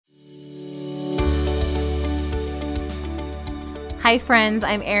Hi friends,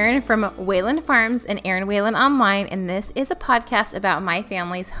 I'm Erin from Whalen Farms and Erin Whalen Online, and this is a podcast about my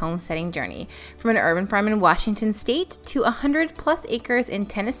family's homesteading journey. From an urban farm in Washington State to 100 plus acres in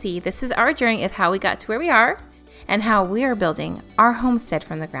Tennessee, this is our journey of how we got to where we are and how we are building our homestead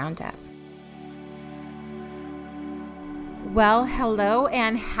from the ground up. Well, hello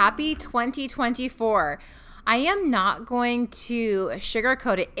and happy 2024. I am not going to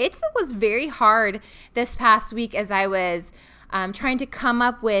sugarcoat it. It was very hard this past week as I was trying to come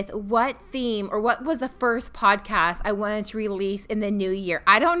up with what theme or what was the first podcast I wanted to release in the new year.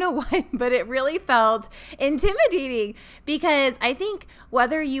 I don't know why, but it really felt intimidating because I think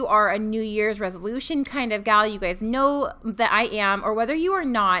whether you are a New Year's resolution kind of gal, you guys know that I am, or whether you are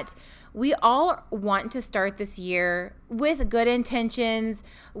not, we all want to start this year with good intentions,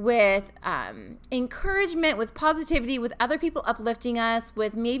 with encouragement, with positivity, with other people uplifting us,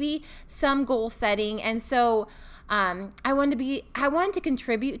 with maybe some goal setting. And so I wanted to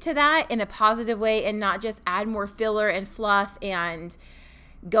contribute to that in a positive way and not just add more filler and fluff and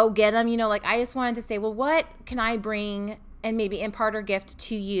go get them. I just wanted to say, well, what can I bring and maybe impart or gift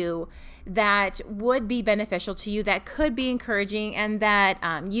to you that would be beneficial to you, that could be encouraging, and that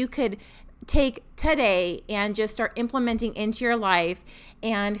you could take today and just start implementing into your life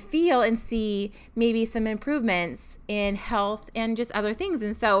and feel and see maybe some improvements in health and just other things.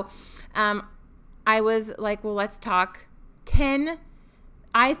 And so I was like, well, let's talk 10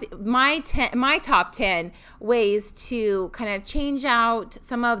 my top 10 ways to kind of change out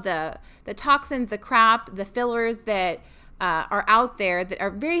some of the toxins, the crap, the fillers that are out there that are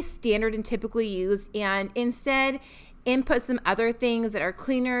very standard and typically used, and instead input some other things that are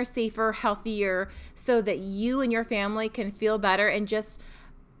cleaner, safer, healthier, so that you and your family can feel better and just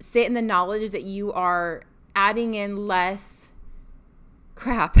sit in the knowledge that you are adding in less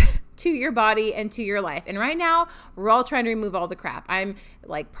crap to your body and to your life. And right now, we're all trying to remove all the crap. I'm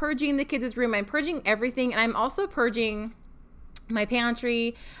like purging the kids' room. I'm purging everything. And I'm also purging my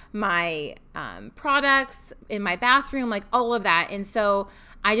pantry, my products in my bathroom, like all of that. And so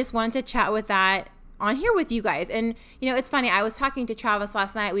I just wanted to chat with that on here with you guys. And, it's funny. I was talking to Travis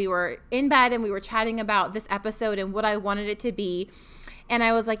last night. We were in bed and we were chatting about this episode and what I wanted it to be. And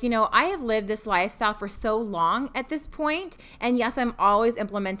I was like, I have lived this lifestyle for so long at this point. And yes, I'm always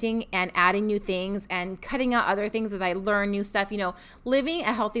implementing and adding new things and cutting out other things as I learn new stuff. Living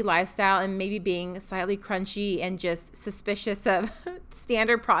a healthy lifestyle and maybe being slightly crunchy and just suspicious of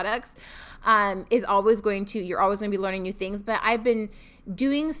standard products you're always going to be learning new things. But I've been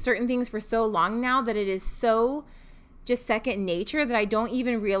doing certain things for so long now that it is so just second nature that I don't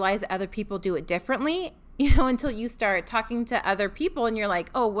even realize that other people do it differently. Until you start talking to other people and you're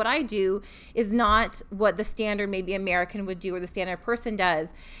like, oh, what I do is not what the standard maybe American would do or the standard person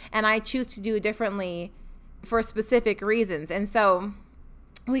does. And I choose to do it differently for specific reasons. And so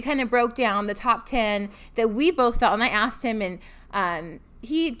we kind of broke down the top 10 that we both felt. And I asked him, and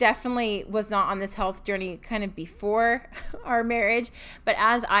he definitely was not on this health journey kind of before our marriage. But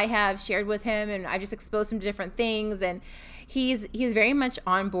as I have shared with him and I just exposed him to different things, and he's very much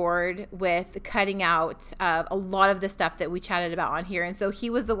on board with cutting out a lot of the stuff that we chatted about on here. And so he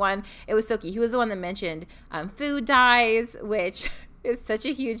was the one, it was so key. He was the one that mentioned food dyes, which is such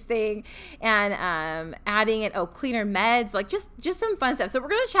a huge thing, and adding in cleaner meds, like just some fun stuff. So we're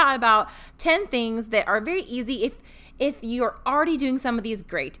going to chat about 10 things that are very easy. If you're already doing some of these,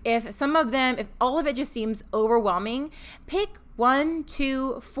 great. If all of it just seems overwhelming, pick 1,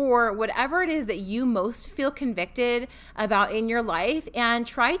 2, 4, whatever it is that you most feel convicted about in your life, and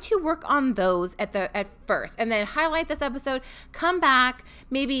try to work on those at first, and then highlight this episode, come back,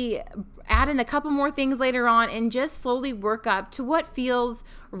 maybe add in a couple more things later on, and just slowly work up to what feels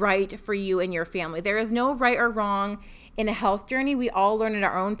right for you and your family. There is no right or wrong in a health journey. We all learn at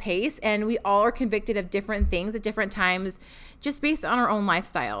our own pace, and we all are convicted of different things at different times just based on our own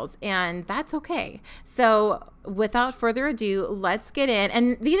lifestyles, and that's okay. So without further ado, let's get in.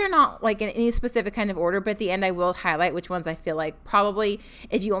 And these are not like in any specific kind of order, but at the end I will highlight which ones I feel like probably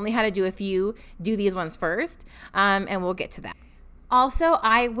if you only had to do a few, do these ones first, and we'll get to that. Also,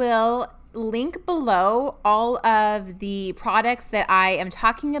 I will link below all of the products that I am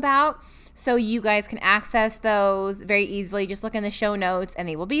talking about, so you guys can access those very easily. Just look in the show notes and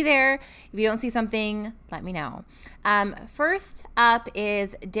they will be there. If you don't see something, let me know. First up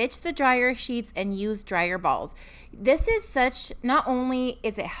is ditch the dryer sheets and use dryer balls. This is not only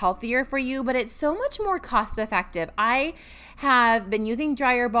is it healthier for you, but it's so much more cost effective. I have been using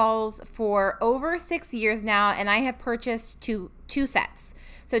dryer balls for over 6 years now, and I have purchased two sets.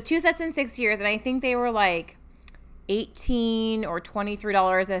 So 2 sets in 6 years, and I think they were like $18 or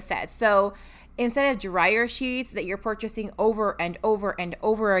 $23 a set. So instead of dryer sheets that you're purchasing over and over and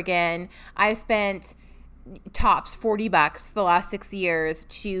over again, I've spent tops $40 the last 6 years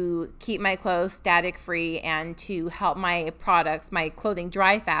to keep my clothes static free and to help my clothing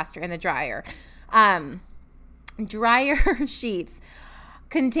dry faster in the dryer. Dryer sheets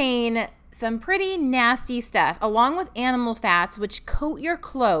contain some pretty nasty stuff, along with animal fats, which coat your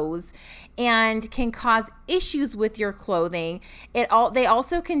clothes and can cause issues with your clothing. They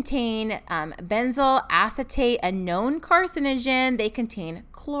also contain benzyl acetate, a known carcinogen. They contain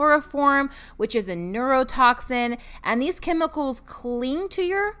chloroform, which is a neurotoxin, and these chemicals cling to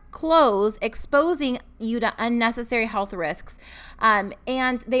your clothes, exposing you to unnecessary health risks. And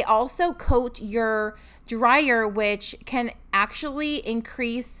they also coat your dryer, which can actually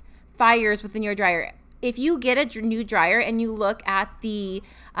increase fires within your dryer. If you get a new dryer and you look at the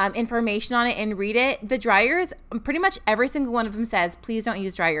information on it and read it, the dryers, pretty much every single one of them says, please don't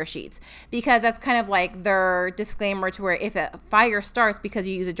use dryer sheets, because that's kind of like their disclaimer to where if a fire starts because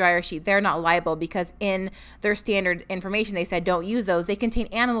you use a dryer sheet, they're not liable, because in their standard information, they said don't use those. They contain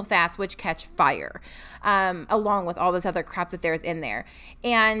animal fats, which catch fire, along with all this other crap that there's in there.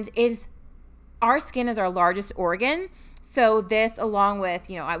 And our skin is our largest organ. So this, along with,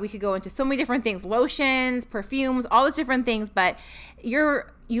 we could go into so many different things, lotions, perfumes, all those different things, but you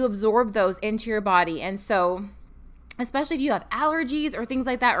absorb those into your body. And so, especially if you have allergies or things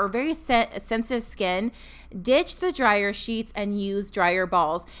like that, or very sensitive skin, ditch the dryer sheets and use dryer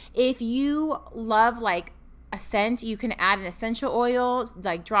balls. If you love like a scent, you can add an essential oil,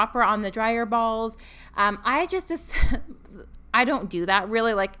 like dropper on the dryer balls. I don't do that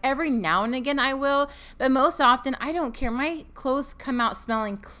really. Like every now and again I will, but most often I don't care. My clothes come out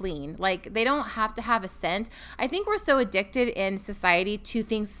smelling clean. Like they don't have to have a scent. I think we're so addicted in society to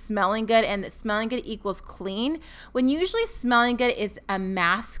things smelling good, and that smelling good equals clean, when usually smelling good is a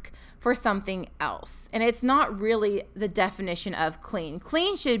mask for something else. And it's not really the definition of clean.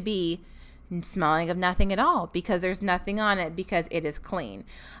 Clean should be smelling of nothing at all, because there's nothing on it, because it is clean.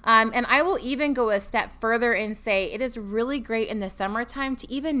 And I will even go a step further and say it is really great in the summertime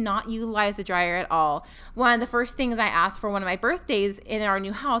to even not utilize the dryer at all. One of the first things I asked for one of my birthdays in our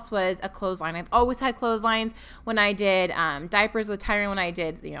new house was a clothesline. I've always had clotheslines. When I did diapers with Tyron, when I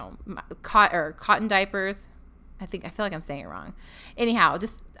did cotton diapers, I feel like I'm saying it wrong. Anyhow,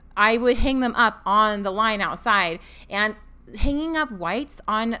 I would hang them up on the line outside, and hanging up whites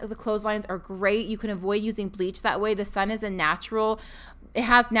on the clotheslines are great. You can avoid using bleach that way. The sun is it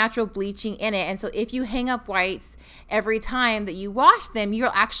has natural bleaching in it. And so if you hang up whites every time that you wash them,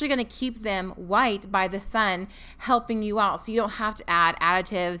 you're actually going to keep them white by the sun, helping you out. So you don't have to add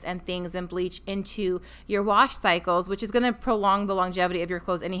additives and things and bleach into your wash cycles, which is going to prolong the longevity of your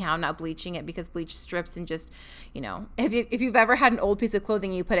clothes anyhow, not bleaching it, because bleach strips and just, if you've ever had an old piece of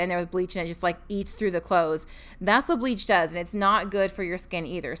clothing, you put it in there with bleach and it just like eats through the clothes. That's what bleach does. And it's not good for your skin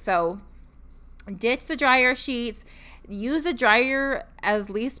either. So ditch the dryer sheets. Use the dryer as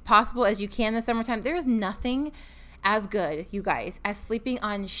least possible as you can in the summertime. There is nothing as good, you guys, as sleeping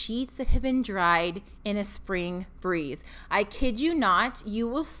on sheets that have been dried in a spring breeze. I kid you not, you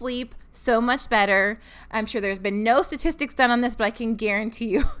will sleep so much better. I'm sure there's been no statistics done on this, but I can guarantee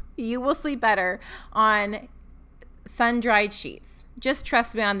you, you will sleep better on sun-dried sheets. Just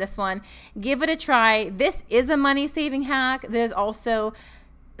trust me on this one. Give it a try. This is a money-saving hack that is also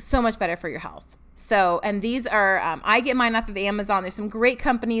so much better for your health. So, and these are, I get mine off of Amazon. There's some great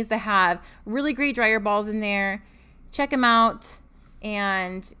companies that have really great dryer balls in there. Check them out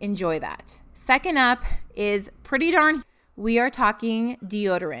and enjoy that. Second up is pretty darn. We are talking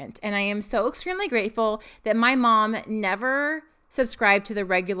deodorant. And I am so extremely grateful that my mom never subscribed to the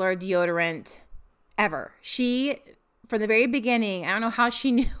regular deodorant ever. She, from the very beginning, I don't know how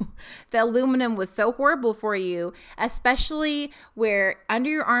she knew that aluminum was so horrible for you, especially where under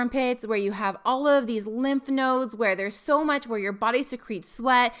your armpits, where you have all of these lymph nodes, where there's so much where your body secretes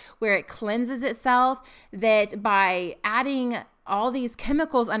sweat, where it cleanses itself, that by adding all these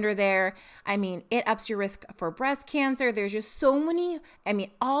chemicals under there, it ups your risk for breast cancer. There's just so many,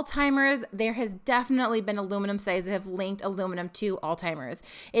 Alzheimer's. There has definitely been aluminum studies that have linked aluminum to Alzheimer's.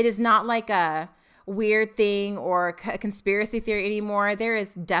 It is not like a weird thing or a conspiracy theory anymore. There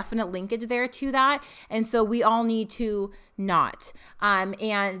is definite linkage there to that. And so we all need to not.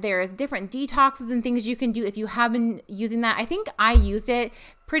 And there's different detoxes and things you can do if you have been using that. I think I used it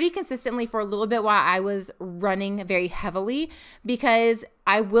pretty consistently for a little bit while I was running very heavily, because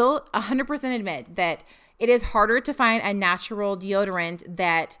I will 100% admit that it is harder to find a natural deodorant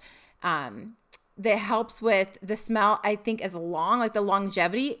that that helps with the smell, I think, as long, like the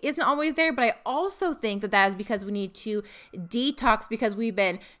longevity isn't always there. But I also think that is because we need to detox, because we've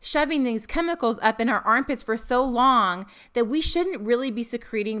been shoving these chemicals up in our armpits for so long that we shouldn't really be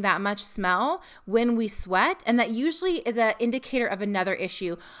secreting that much smell when we sweat. And that usually is an indicator of another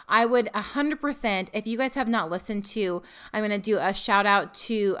issue. I would 100%, if you guys have not listened to, I'm going to do a shout out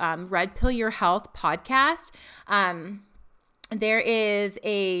to Red Pill Your Health podcast.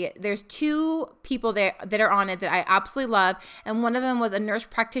 There's two people that are on it that I absolutely love. And one of them was a nurse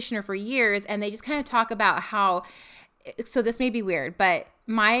practitioner for years. And they just kind of talk about how, so this may be weird, but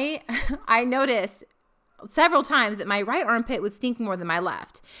I noticed several times that my right armpit would stink more than my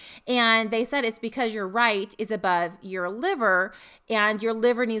left. And they said it's because your right is above your liver and your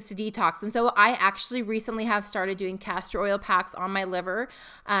liver needs to detox. And so I actually recently have started doing castor oil packs on my liver.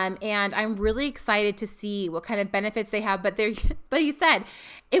 And I'm really excited to see what kind of benefits they have. But he said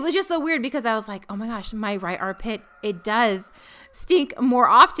it was just so weird because I was like, oh my gosh, my right armpit, it does stink more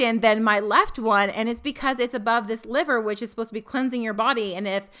often than my left one. And it's because it's above this liver, which is supposed to be cleansing your body. And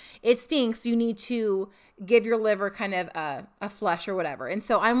if it stinks, you need to give your liver kind of a flush or whatever. And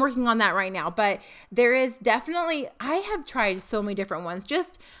so I'm working on that right now. But there is definitely, I have tried so many different ones,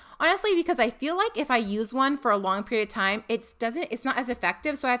 just honestly, because I feel like if I use one for a long period of time, it's not as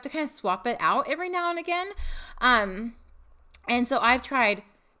effective. So I have to kind of swap it out every now and again. And so I've tried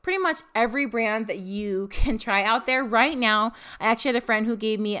pretty much every brand that you can try out there right now. I actually had a friend who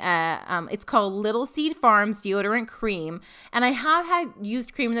gave me it's called Little Seed Farms deodorant cream. And I have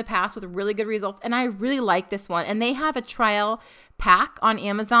used cream in the past with really good results. And I really like this one. And they have a trial pack on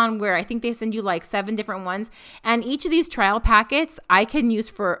Amazon where I think they send you like 7 different ones. And each of these trial packets I can use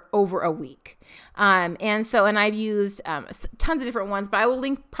for over a week. And I've used tons of different ones, but I will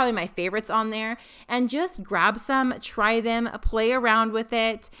link probably my favorites on there, and just grab some, try them, play around with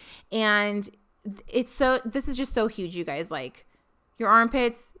it. And this is just so huge, you guys. Like, your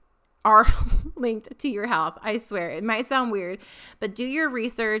armpits are linked to your health. I swear, it might sound weird, but do your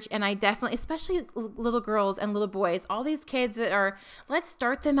research. And I definitely, especially little girls and little boys, all these kids let's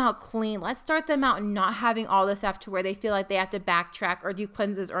start them out clean. Let's start them out not having all this stuff to where they feel like they have to backtrack or do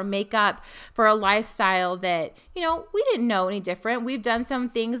cleanses or make up for a lifestyle that, we didn't know any different. We've done some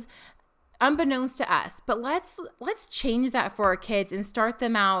things unbeknownst to us, but let's change that for our kids and start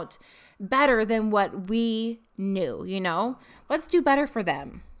them out better than what we knew, let's do better for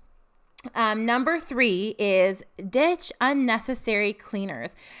them. Number 3 is ditch unnecessary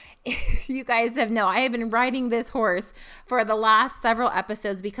cleaners. You guys I have been riding this horse for the last several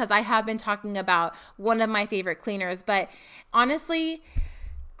episodes because I have been talking about one of my favorite cleaners. But honestly,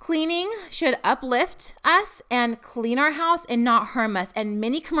 cleaning should uplift us and clean our house and not harm us. And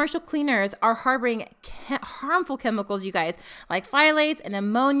many commercial cleaners are harboring harmful chemicals, you guys, like phthalates and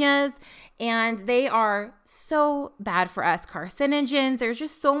ammonias, and they are so bad for us. Carcinogens, there's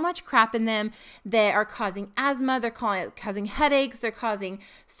just so much crap in them that are causing asthma, they're causing headaches, they're causing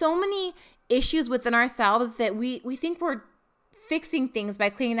so many issues within ourselves that we think we're fixing things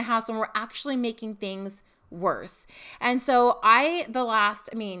by cleaning the house when we're actually making things worse. And so I don't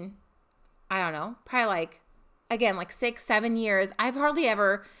know, probably like 6-7 years, I've hardly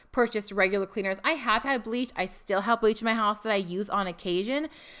ever purchased regular cleaners. I have had bleach. I still have bleach in my house that I use on occasion,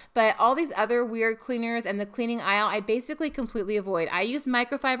 but all these other weird cleaners and the cleaning aisle, I basically completely avoid. I use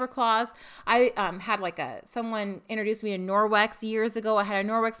microfiber cloths. I had someone introduced me to Norwex years ago. I had a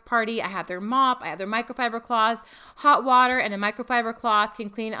Norwex party. I have their mop. I have their microfiber cloths. Hot water and a microfiber cloth can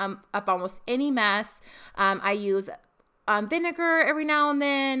clean up almost any mess. I use vinegar every now and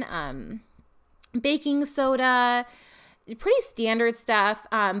then, baking soda, pretty standard stuff.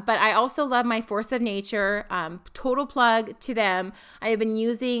 But I also love my Force of Nature, total plug to them. I have been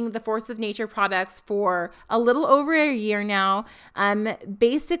using the Force of Nature products for a little over a year now.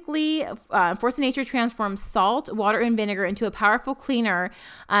 Basically, Force of Nature transforms salt, water, and vinegar into a powerful cleaner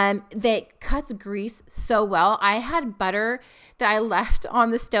that cuts grease so well. I had butter that I left on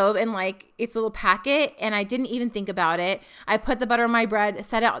the stove in its little packet, and I didn't even think about it. I put the butter on my bread,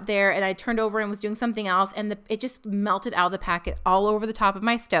 set it out there, and I turned over and was doing something else, and it just melted out of the packet all over the top of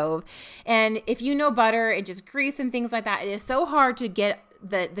my stove. And if you know butter and just grease and things like that, it is so hard to get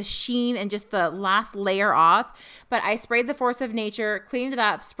the sheen and just the last layer off. But I sprayed the Force of Nature, cleaned it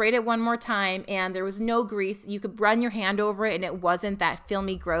up, sprayed it one more time, and there was no grease. You could run your hand over it and it wasn't that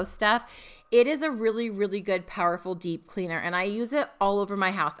filmy, gross stuff. it is a really, really good, powerful deep cleaner. And I use it all over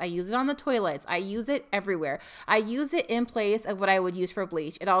my house. I use it on the toilets. I use it everywhere. I use it in place of what I would use for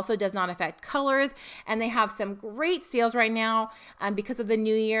bleach. It also does not affect colors. And they have some great sales right now because of the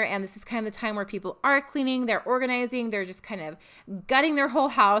new year. And this is kind of the time where people are cleaning, they're organizing, they're just kind of gutting their whole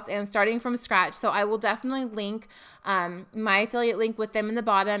house and starting from scratch. So I will definitely link my affiliate link with them in the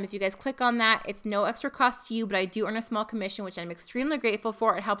bottom. If you guys click on that, it's no extra cost to you, but I do earn a small commission, which I'm extremely grateful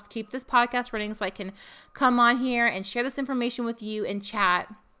for. It helps keep this podcast running so I can come on here and share this information with you and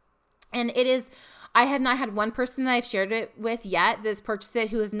chat. And I have not had one person that I've shared it with yet that has purchased it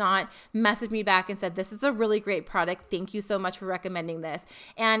who has not messaged me back and said, this is a really great product. Thank you so much for recommending this.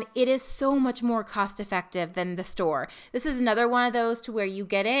 And it is so much more cost effective than the store. This is another one of those to where you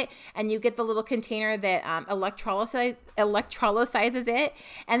get it and you get the little container that electrolyzes it.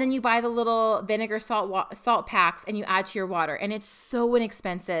 And then you buy the little vinegar salt packs and you add to your water. And it's so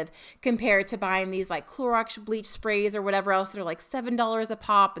inexpensive compared to buying these like Clorox bleach sprays or whatever else. They're like $7 a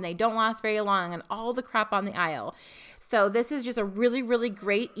pop and they don't last very long and all the crap on the aisle. So this is just a really, really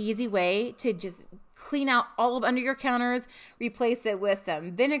great, easy way to just clean out all of under your counters, replace it with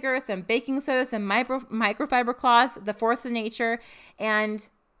some vinegar, some baking soda, some microfiber cloths, the force of nature, and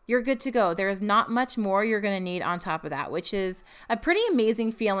you're good to go. There is not much more you're going to need on top of that, which is a pretty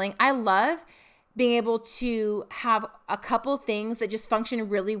amazing feeling. I love being able to have a couple things that just function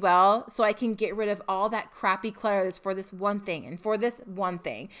really well so I can get rid of all that crappy clutter that's for this one thing and for this one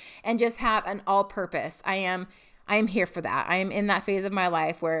thing and just have an all-purpose. I am here for that. I am in that phase of my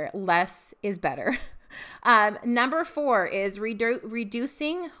life where less is better. Number 4 is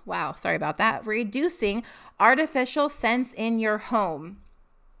reducing artificial scents in your home.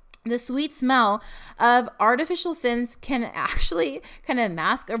 The sweet smell of artificial scents can actually kind of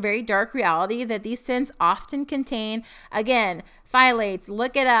mask a very dark reality that these scents often contain. Again, phthalates,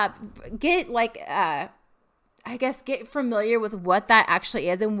 look it up, get familiar with what that actually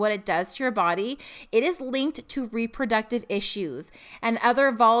is and what it does to your body. It is linked to reproductive issues and they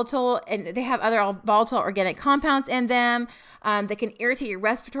have other volatile organic compounds in them that can irritate your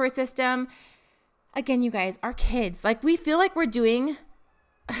respiratory system. Again, you guys, our kids, we feel like we're doing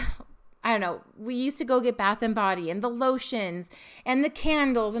I don't know, we used to go get Bath and Body and the lotions and the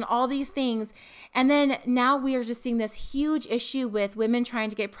candles and all these things. And then now we are just seeing this huge issue with women trying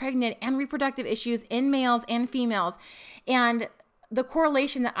to get pregnant and reproductive issues in males and females. And the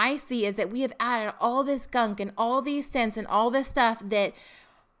correlation that I see is that we have added all this gunk and all these scents and all this stuff that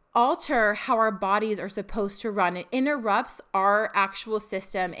alter how our bodies are supposed to run. It interrupts our actual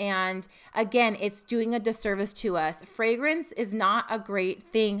system. And again, it's doing a disservice to us. Fragrance is not a great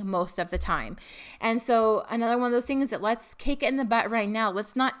thing most of the time. And so another one of those things that let's kick it in the butt right now.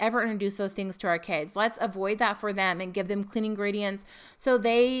 Let's not ever introduce those things to our kids. Let's avoid that for them and give them clean ingredients so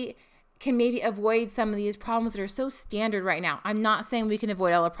they can maybe avoid some of these problems that are so standard right now. I'm not saying we can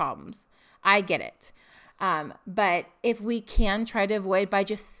avoid all the problems. I get it. But if we can try to avoid by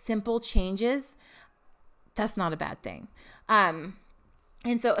just simple changes, that's not a bad thing. And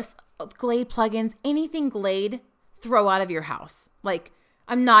so Glade plugins, anything Glade, throw out of your house.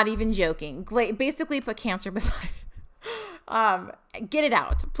 I'm not even joking. Glade, basically put cancer beside it. Get it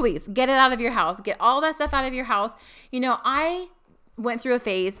out, please. Get it out of your house. Get all that stuff out of your house. I went through a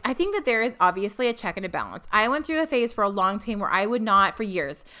phase. I think that there is obviously a check and a balance. I went through a phase for a long time where for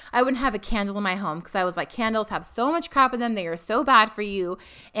years, I wouldn't have a candle in my home because I was like, candles have so much crap in them. They are so bad for you.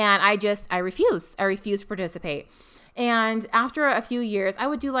 And I refuse to participate. And after a few years, I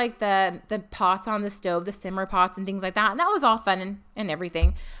would do the pots on the stove, the simmer pots and things like that. And that was all fun and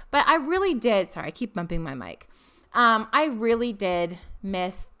everything. But I really did. Sorry, I keep bumping my mic. I really did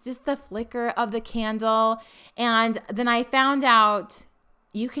miss just the flicker of the candle. And then I found out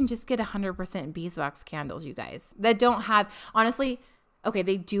you can just get 100% beeswax candles, you guys, that don't have, honestly, okay,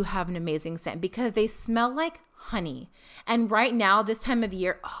 they do have an amazing scent because they smell like honey. And right now, this time of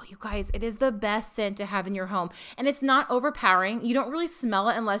year, oh, you guys, it is the best scent to have in your home. And it's not overpowering. You don't really smell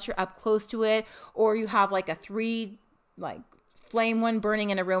it unless you're up close to it or you have a 3 flame one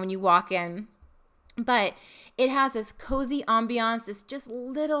burning in a room when you walk in. But it has this cozy ambiance, this just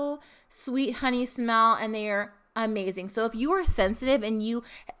little sweet honey smell, and they are amazing. So if you are sensitive and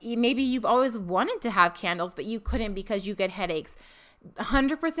maybe you've always wanted to have candles, but you couldn't because you get headaches,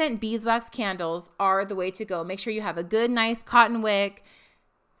 100% beeswax candles are the way to go. Make sure you have a good, nice cotton wick.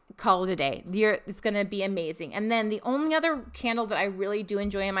 Call it a day. It's going to be amazing. And then the only other candle that I really do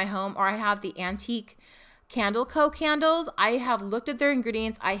enjoy in my home, or I have the Antique Candle Co. candles. I have looked at their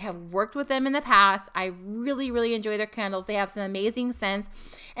ingredients. I have worked with them in the past. I really, really enjoy their candles. They have some amazing scents.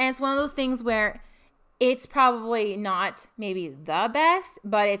 And it's one of those things where it's probably not maybe the best,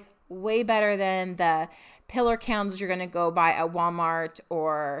 but it's way better than the pillar candles you're going to go buy at Walmart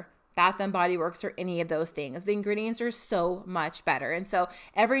or Bath and Body Works or any of those things. The ingredients are so much better. And so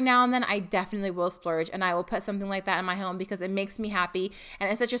every now and then I definitely will splurge and I will put something like that in my home because it makes me happy. And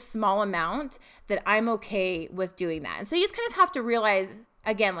it's such a small amount that I'm okay with doing that. And so you just kind of have to realize,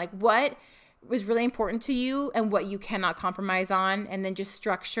 again, like what was really important to you and what you cannot compromise on, and then just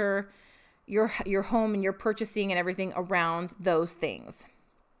structure your home and your purchasing and everything around those things.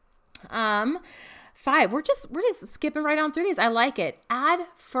 5, we're just skipping right on through these. I like it. Add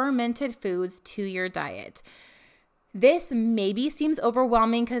fermented foods to your diet. This maybe seems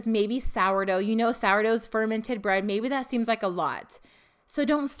overwhelming because maybe sourdough, sourdough's fermented bread, maybe that seems like a lot. So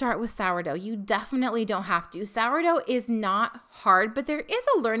don't start with sourdough. You definitely don't have to. Sourdough is not hard, but there is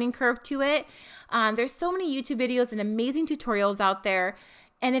a learning curve to it. There's so many YouTube videos and amazing tutorials out there.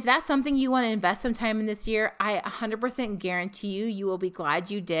 And if that's something you want to invest some time in this year, I 100% guarantee you will be glad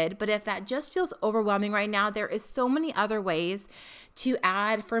you did. But if that just feels overwhelming right now, there is so many other ways to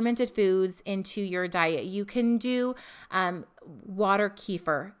add fermented foods into your diet. You can do water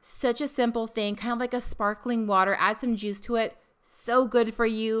kefir, such a simple thing, kind of like a sparkling water, add some juice to it. So good for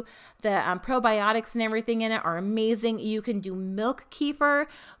you. The probiotics and everything in it are amazing. You can do milk kefir.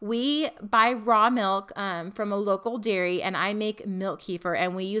 We buy raw milk from a local dairy, and I make milk kefir,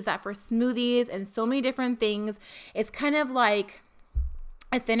 and we use that for smoothies and so many different things. It's kind of like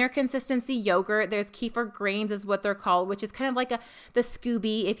a thinner consistency yogurt. There's kefir grains is what they're called, which is kind of like the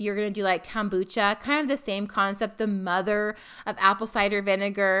Scooby if you're going to do like kombucha, kind of the same concept, the mother of apple cider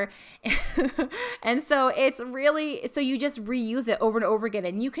vinegar. And so so you just reuse it over and over again.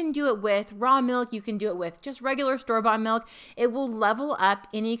 And you can do it with raw milk. You can do it with just regular store-bought milk. It will level up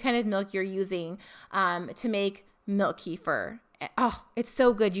any kind of milk you're using to make milk kefir. Oh, it's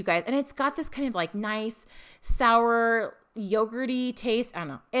so good, you guys. And it's got this kind of like nice, sour, yogurty taste. I don't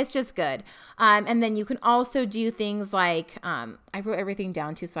know. It's just good. And then you can also do things like, I wrote everything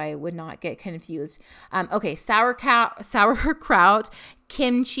down too, so I would not get confused. Okay. Sauerkraut,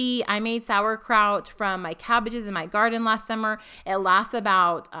 kimchi. I made sauerkraut from my cabbages in my garden last summer. It lasts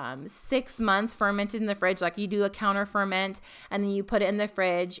about 6 months fermented in the fridge. Like you do a counter ferment and then you put it in the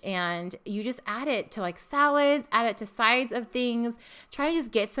fridge and you just add it to like salads, add it to sides of things. Try to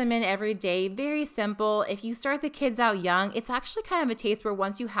just get some in every day. Very simple. If you start the kids out young, it's actually kind of a taste where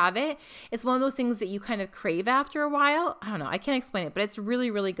once you have it, it's one of those things that you kind of crave after a while. I don't know. I can't explain it, but it's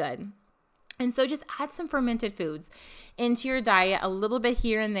really, really good. And so just add some fermented foods into your diet, a little bit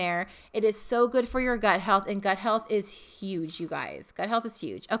here and there. It is so good for your gut health, and gut health is huge, you guys. Gut health is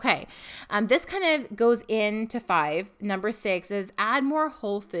huge. Okay. This kind of goes into 5. Number 6 is add more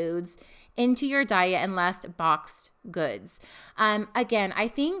whole foods into your diet and less boxed goods. Again, I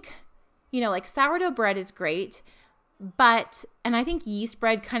think, like sourdough bread is great, and I think yeast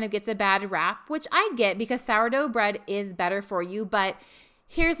bread kind of gets a bad rap, which I get because sourdough bread is better for you. But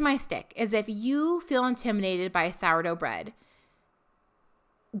here's my stick, is if you feel intimidated by sourdough bread,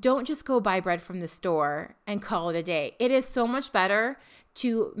 don't just go buy bread from the store and call it a day. It is so much better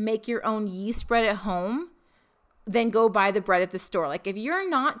to make your own yeast bread at home than go buy the bread at the store. Like if you're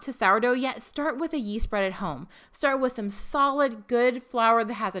not to sourdough yet, start with a yeast bread at home. Start with some solid, good flour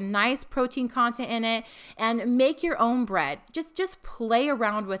that has a nice protein content in it and make your own bread. Just play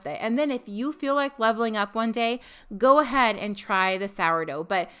around with it. And then if you feel like leveling up one day, go ahead and try the sourdough.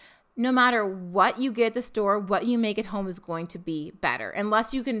 But no matter what you get at the store, what you make at home is going to be better.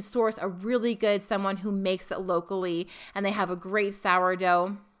 Unless you can source a really good someone who makes it locally and they have a great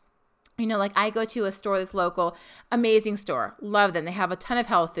sourdough. Like I go to a store that's local, amazing store, love them. They have a ton of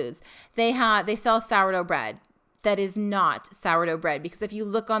health foods. They sell sourdough bread that is not sourdough bread because if you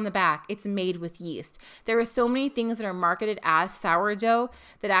look on the back, it's made with yeast. There are so many things that are marketed as sourdough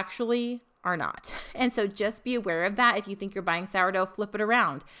that actually are not. And so just be aware of that. If you think you're buying sourdough, flip it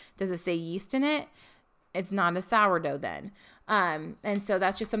around. Does it say yeast in it? It's not a sourdough then. And so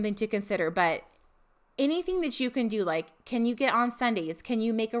that's just something to consider. But anything that you can do, like can you get on Sundays? Can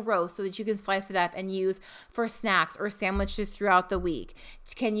you make a roast so that you can slice it up and use for snacks or sandwiches throughout the week?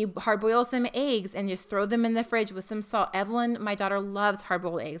 Can you hard boil some eggs and just throw them in the fridge with some salt? Evelyn, my daughter, loves hard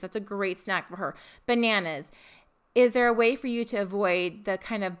boiled eggs. That's a great snack for her. Bananas. Is there a way for you to avoid the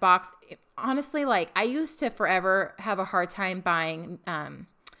kind of box? Honestly, like I used to forever have a hard time buying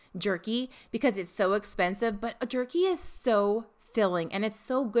jerky because it's so expensive, but jerky is so filling and it's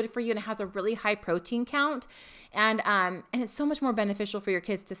so good for you and it has a really high protein count and it's so much more beneficial for your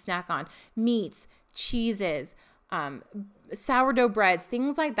kids to snack on. Meats, cheeses, sourdough breads,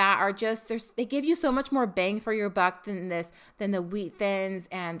 things like that are just, they give you so much more bang for your buck than the Wheat Thins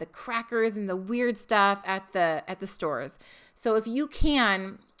and the crackers and the weird stuff at the stores. So if you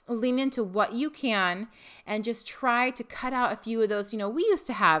can, lean into what you can and just try to cut out a few of those. We used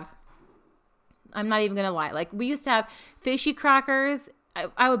to have, I'm not even going to lie, like we used to have fishy crackers.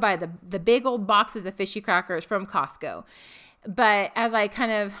 I would buy the big old boxes of fishy crackers from Costco. But as I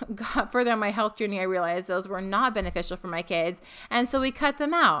kind of got further on my health journey, I realized those were not beneficial for my kids. And so we cut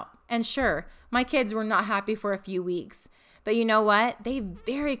them out. And sure, my kids were not happy for a few weeks. But you know what? They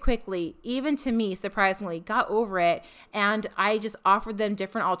very quickly, even to me, surprisingly, got over it. And I just offered them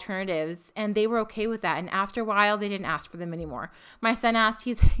different alternatives. And they were okay with that. And after a while, they didn't ask for them anymore. My son asked,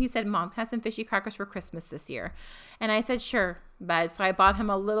 he said, Mom, can I have some fishy crackers for Christmas this year? And I said, sure, bud. So I bought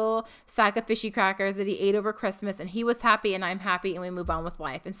him a little sack of fishy crackers that he ate over Christmas. And he was happy and I'm happy and we move on with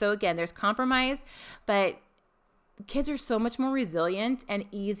life. And so again, there's compromise, but kids are so much more resilient and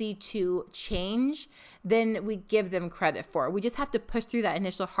easy to change than we give them credit for. We just have to push through that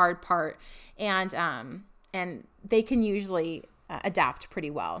initial hard part, and they can usually adapt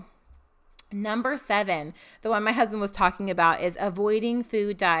pretty well. Number 7, the one my husband was talking about, is avoiding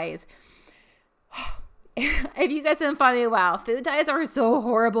food dyes. If you guys have been following me a while, food dyes are so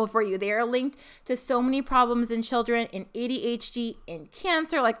horrible for you. They are linked to so many problems in children, in ADHD, in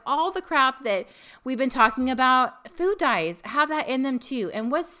cancer, like all the crap that we've been talking about. Food dyes have that in them too.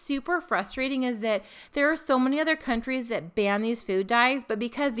 And what's super frustrating is that there are so many other countries that ban these food dyes, but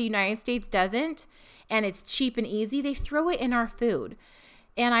because the United States doesn't, and it's cheap and easy, they throw it in our food.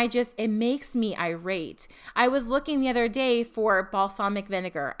 And it makes me irate. I was looking the other day for balsamic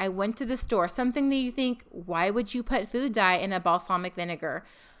vinegar. I went to the store, something that you think, why would you put food dye in a balsamic vinegar?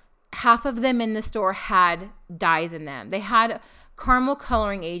 Half of them in the store had dyes in them. They had caramel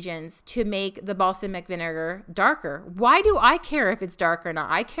coloring agents to make the balsamic vinegar darker. Why do I care if it's dark or not?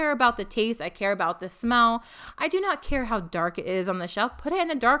 I care about the taste. I care about the smell. I do not care how dark it is on the shelf. Put it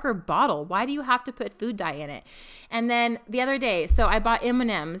in a darker bottle. Why do you have to put food dye in it? And then the other day, so I bought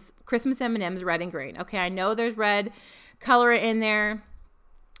M&Ms, Christmas M&Ms, red and green. Okay, I know there's red color in there.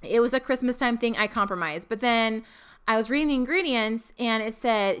 It was a Christmas time thing. I compromised. But then I was reading the ingredients and it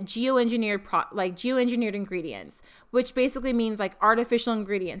said geoengineered ingredients, which basically means like artificial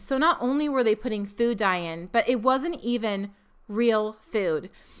ingredients. So not only were they putting food dye in, but it wasn't even real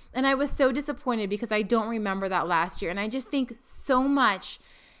food. And I was so disappointed because I don't remember that last year. And I just think so much,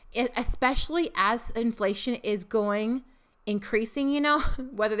 especially as inflation is increasing,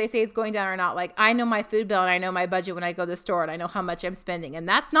 whether they say it's going down or not. Like I know my food bill and I know my budget when I go to the store and I know how much I'm spending. And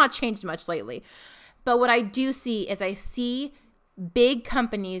that's not changed much lately. But what I do see is I see big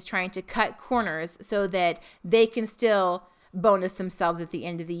companies trying to cut corners so that they can still bonus themselves at the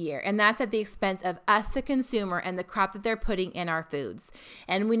end of the year. And that's at the expense of us, the consumer, and the crap that they're putting in our foods.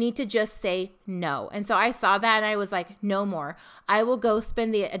 And we need to just say no. And so I saw that and I was like, no more. I will go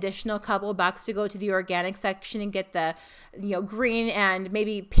spend the additional couple bucks to go to the organic section and get the green and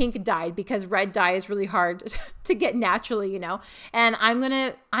maybe pink dyed, because red dye is really hard to get naturally, And I'm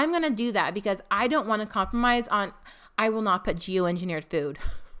gonna do that because I don't want to compromise on. I will not put geoengineered food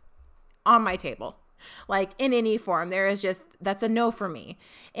on my table, like in any form. That's a no for me.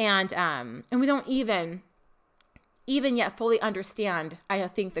 And we don't even yet fully understand, I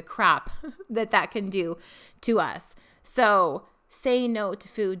think, the crap that can do to us. So say no to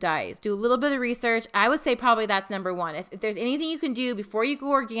food dyes. Do a little bit of research. I would say probably that's number 1. If there's anything you can do before you go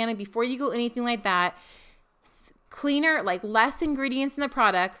organic, before you go anything like that, cleaner, like less ingredients in the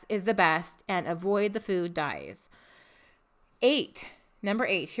products is the best, and avoid the food dyes. Number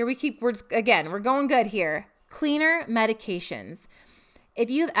 8. We're going good here. Cleaner medications. If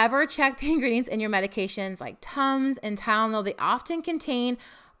you've ever checked the ingredients in your medications like Tums and Tylenol, they often contain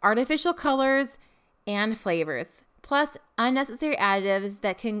artificial colors and flavors, plus unnecessary additives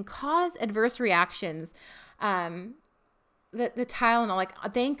that can cause adverse reactions. The Tylenol, like,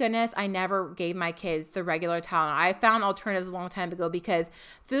 thank goodness I never gave my kids the regular Tylenol. I found alternatives a long time ago because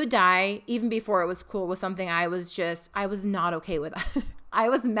food dye, even before it was cool, was something I was not okay with. I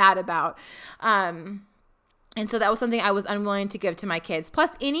was mad about. And so that was something I was unwilling to give to my kids.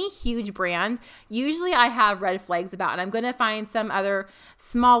 Plus, any huge brand, usually I have red flags about, and I'm going to find some other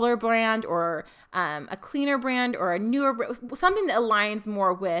smaller brand or a cleaner brand or a newer, something that aligns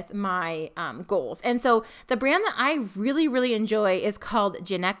more with my goals. And so the brand that I really, really enjoy is called I'm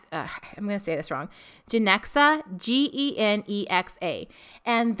going to say this wrong, Genexa, Genexa.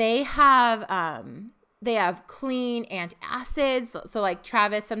 And they have clean antacids. So like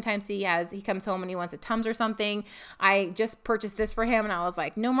Travis, sometimes he comes home and he wants a Tums or something. I just purchased this for him and I was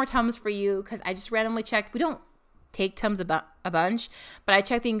like, no more Tums for you, because I just randomly checked. take Tums a bunch, but I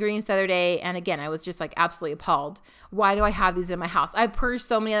checked the ingredients the other day, and again, I was just like absolutely appalled. Why do I have these in my house? I've purged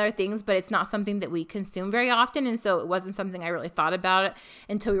so many other things, but it's not something that we consume very often, and so it wasn't something I really thought about it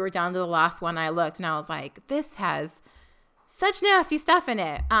until we were down to the last one. I looked, and I was like, this has such nasty stuff in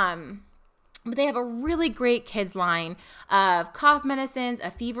it. But they have a really great kids line of cough medicines,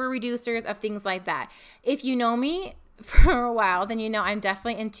 of fever reducers, of things like that. If you know me for a while, then you know I'm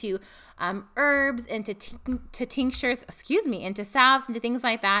definitely into herbs, into tinctures, into salves, into things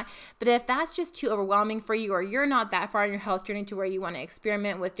like that. But if that's just too overwhelming for you, or you're not that far in your health journey to where you want to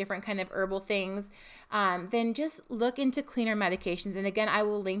experiment with different kind of herbal things, then just look into cleaner medications. And again, I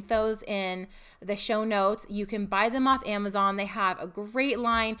will link those in the show notes. You can buy them off Amazon. They have a great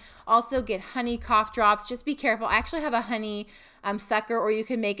line. Also get honey cough drops. Just be careful. I actually have a honey sucker, or you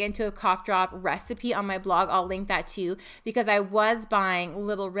can make it into a cough drop recipe on my blog. I'll link that too, because I was buying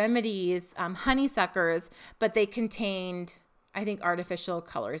Little Remedies honey suckers, but they contained, I think, artificial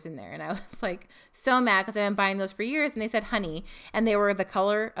colors in there. And I was like so mad because I've been buying those for years, and they said honey and they were the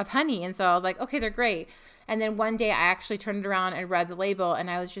color of honey. And so I was like, okay, they're great. And then one day I actually turned it around and read the label, and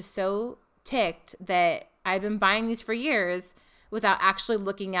I was just so ticked that I've been buying these for years without actually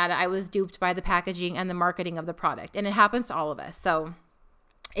looking at it. I was duped by the packaging and the marketing of the product, and it happens to all of us. So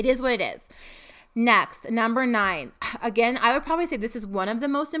it is what it is. Next, number 9. Again, I would probably say this is one of the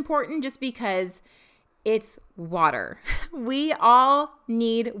most important, just because it's water. We all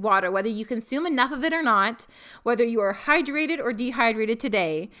need water, whether you consume enough of it or not, whether you are hydrated or dehydrated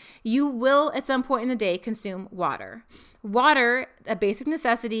today, you will at some point in the day consume water. Water, a basic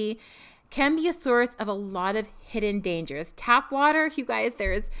necessity, can be a source of a lot of hidden dangers. Tap water, you guys,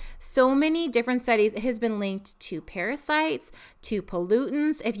 there's so many different studies. It has been linked to parasites, to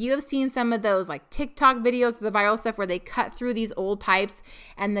pollutants. If you have seen some of those like TikTok videos, the viral stuff where they cut through these old pipes,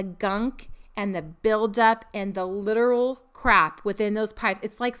 and the gunk and the buildup and the literal crap within those pipes,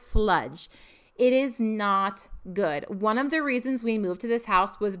 it's like sludge. It is not good. One of the reasons we moved to this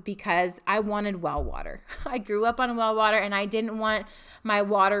house was because I wanted well water. I grew up on well water, and I didn't want my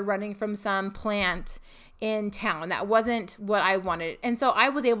water running from some plant in town. That wasn't what I wanted. And so I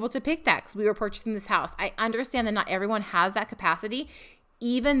was able to pick that because we were purchasing this house. I understand that not everyone has that capacity.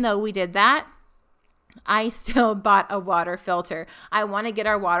 Even though we did that, I still bought a water filter. I want to get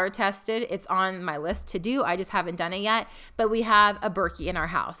our water tested. It's on my list to do. I just haven't done it yet. But we have a Berkey in our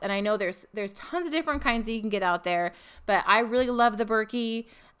house. And I know there's tons of different kinds that you can get out there. But I really love the Berkey.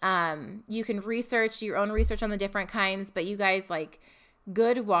 You can research your own research on the different kinds. But you guys, like,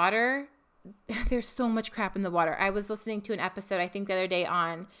 good water, there's so much crap in the water. I was listening to an episode, I think the other day,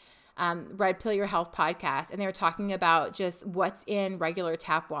 on Red Pill Your Health podcast. And they were talking about just what's in regular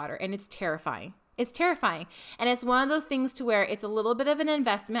tap water. And it's terrifying. It's terrifying. And it's one of those things to where it's a little bit of an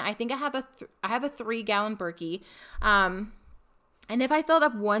investment. I think I have a 3-gallon Berkey. And if I fill it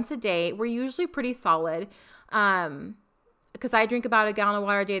up once a day, we're usually pretty solid. Because I drink about a gallon of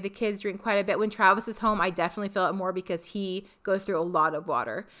water a day. The kids drink quite a bit. When Travis is home, I definitely fill it more because he goes through a lot of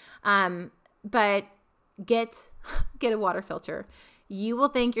water. But get a water filter. You will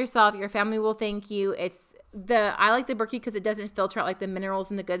thank yourself. Your family will thank you. I like the Berkey because it doesn't filter out like the minerals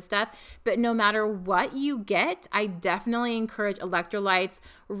and the good stuff. But no matter what you get, I definitely encourage electrolytes.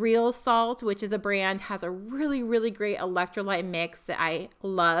 Real Salt, which is a brand, has a really, really great electrolyte mix that I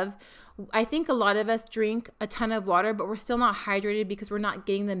love. I think a lot of us drink a ton of water, but we're still not hydrated because we're not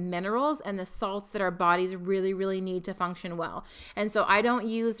getting the minerals and the salts that our bodies really, really need to function well. And so I don't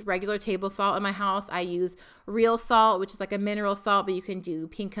use regular table salt in my house. I use Real Salt, which is like a mineral salt, but you can do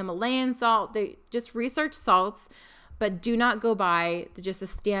pink Himalayan salt. Just research salts, but do not go by just the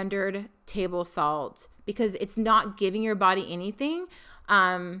standard table salt because it's not giving your body anything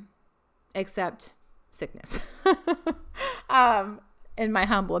except sickness. In my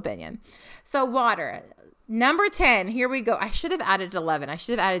humble opinion. So water. Number 10, here we go. I should have added 11. I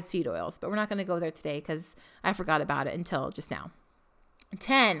should have added seed oils, but we're not going to go there today because I forgot about it until just now.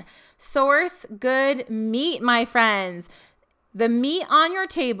 10, source good meat, my friends. The meat on your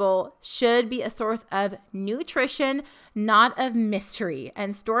table should be a source of nutrition, not of mystery.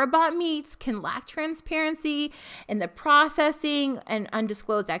 And store-bought meats can lack transparency in the processing and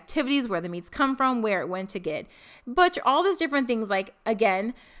undisclosed activities, where the meats come from, where it went to get butchered, all these different things. Like,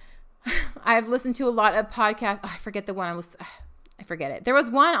 again, I've listened to a lot of podcasts. Oh, I forget the one I forget it. There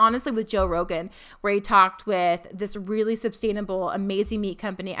was one, honestly, with Joe Rogan where he talked with this really sustainable, amazing meat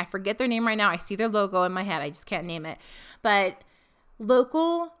company. I forget their name right now. I see their logo in my head. I just can't name it. But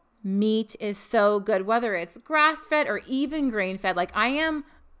local meat is so good, whether it's grass-fed or even grain-fed. Like I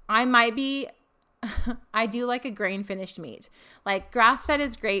do like a grain-finished meat. Like grass-fed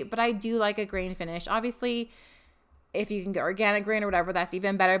is great, but I do like a grain-finished. Obviously, If you can get organic grain or whatever, that's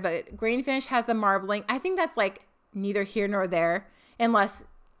even better. But Grain Finish has the marbling. I think that's like neither here nor there, unless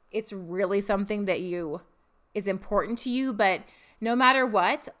it's really something that is important to you. But no matter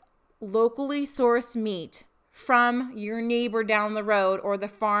what, locally sourced meat from your neighbor down the road or the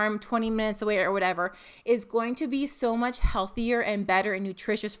farm 20 minutes away or whatever is going to be so much healthier and better and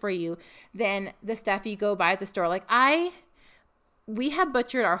nutritious for you than the stuff you go buy at the store. Like we have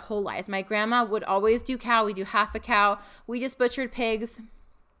butchered our whole lives. My grandma would always do cow. We do half a cow. We just butchered pigs.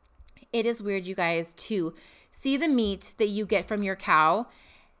 It is weird, you guys, to see the meat that you get from your cow,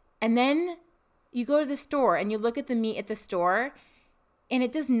 and then you go to the store and you look at the meat at the store, and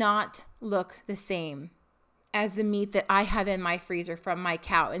it does not look the same as the meat that I have in my freezer from my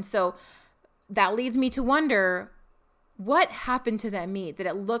cow. And so that leads me to wonder, what happened to that meat that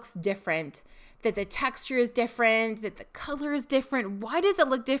it looks different, that the texture is different, that the color is different? Why does it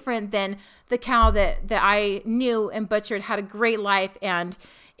look different than the cow that I knew and butchered, had a great life, and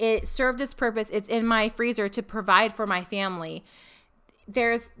it served its purpose? It's in my freezer to provide for my family.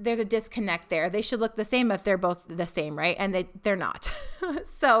 There's a disconnect there. They should look the same if they're both the same, right? And they're not.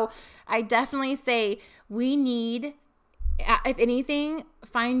 So I definitely say we need, if anything,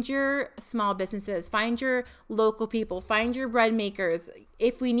 find your small businesses, find your local people, find your bread makers.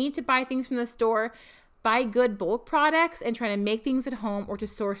 If we need to buy things from the store, buy good bulk products and try to make things at home or to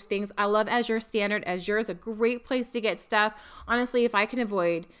source things. I love Azure Standard. Azure is a great place to get stuff. Honestly, if I can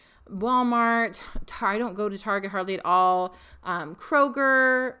avoid Walmart, I don't go to Target hardly at all,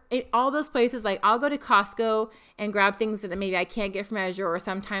 Kroger, all those places, like I'll go to Costco and grab things that maybe I can't get from Azure, or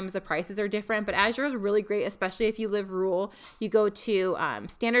sometimes the prices are different, but Azure is really great, especially if you live rural. You go to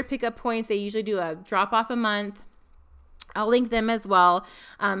standard pickup points. They usually do a drop off a month. I'll link them as well.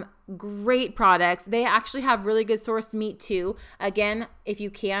 Great products. They actually have really good sourced meat too. Again, if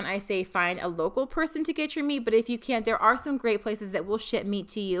you can, I say find a local person to get your meat. But if you can't, there are some great places that will ship meat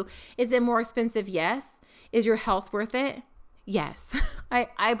to you. Is it more expensive? Yes. Is your health worth it? Yes.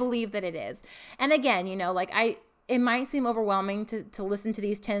 I believe that it is. And again, it might seem overwhelming to listen to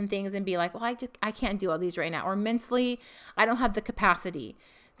these 10 things and be like, well, I can't do all these right now. Or mentally, I don't have the capacity.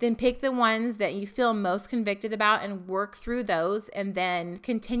 Then pick the ones that you feel most convicted about and work through those, and then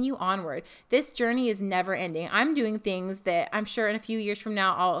continue onward. This journey is never ending. I'm doing things that I'm sure in a few years from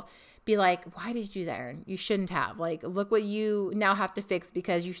now, I'll be like, why did you do that, Erin? You shouldn't have. Like, look what you now have to fix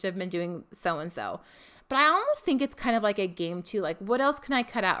because you should have been doing so-and-so. But I almost think it's kind of like a game too. Like, what else can I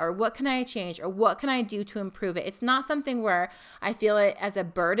cut out, or what can I change, or what can I do to improve it? It's not something where I feel it as a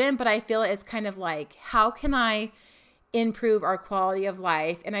burden, but I feel it as kind of like, how can I improve our quality of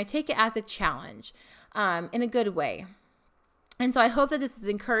life? And I take it as a challenge in a good way. And so I hope that this is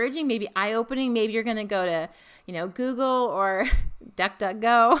encouraging, maybe eye-opening. Maybe you're going to go to, Google or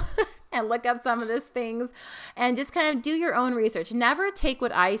DuckDuckGo and look up some of these things and just kind of do your own research. Never take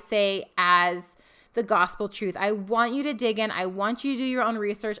what I say as the gospel truth. I want you to dig in. I want you to do your own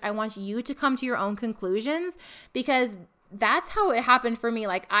research. I want you to come to your own conclusions, because that's how it happened for me.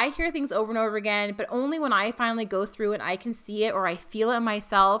 Like, I hear things over and over again, but only when I finally go through it, I can see it, or I feel it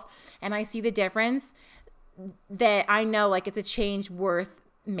myself and I see the difference, that I know like it's a change worth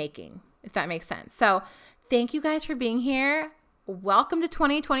making, if that makes sense. So thank you guys for being here. Welcome to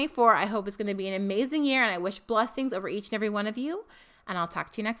 2024. I hope it's going to be an amazing year, and I wish blessings over each and every one of you, and I'll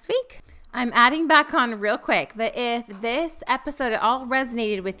talk to you next week. I'm adding back on real quick that if this episode at all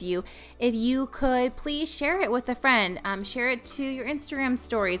resonated with you, if you could please share it with a friend, share it to your Instagram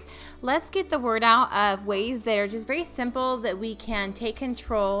stories. Let's get the word out of ways that are just very simple that we can take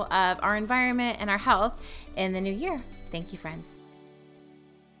control of our environment and our health in the new year. Thank you, friends.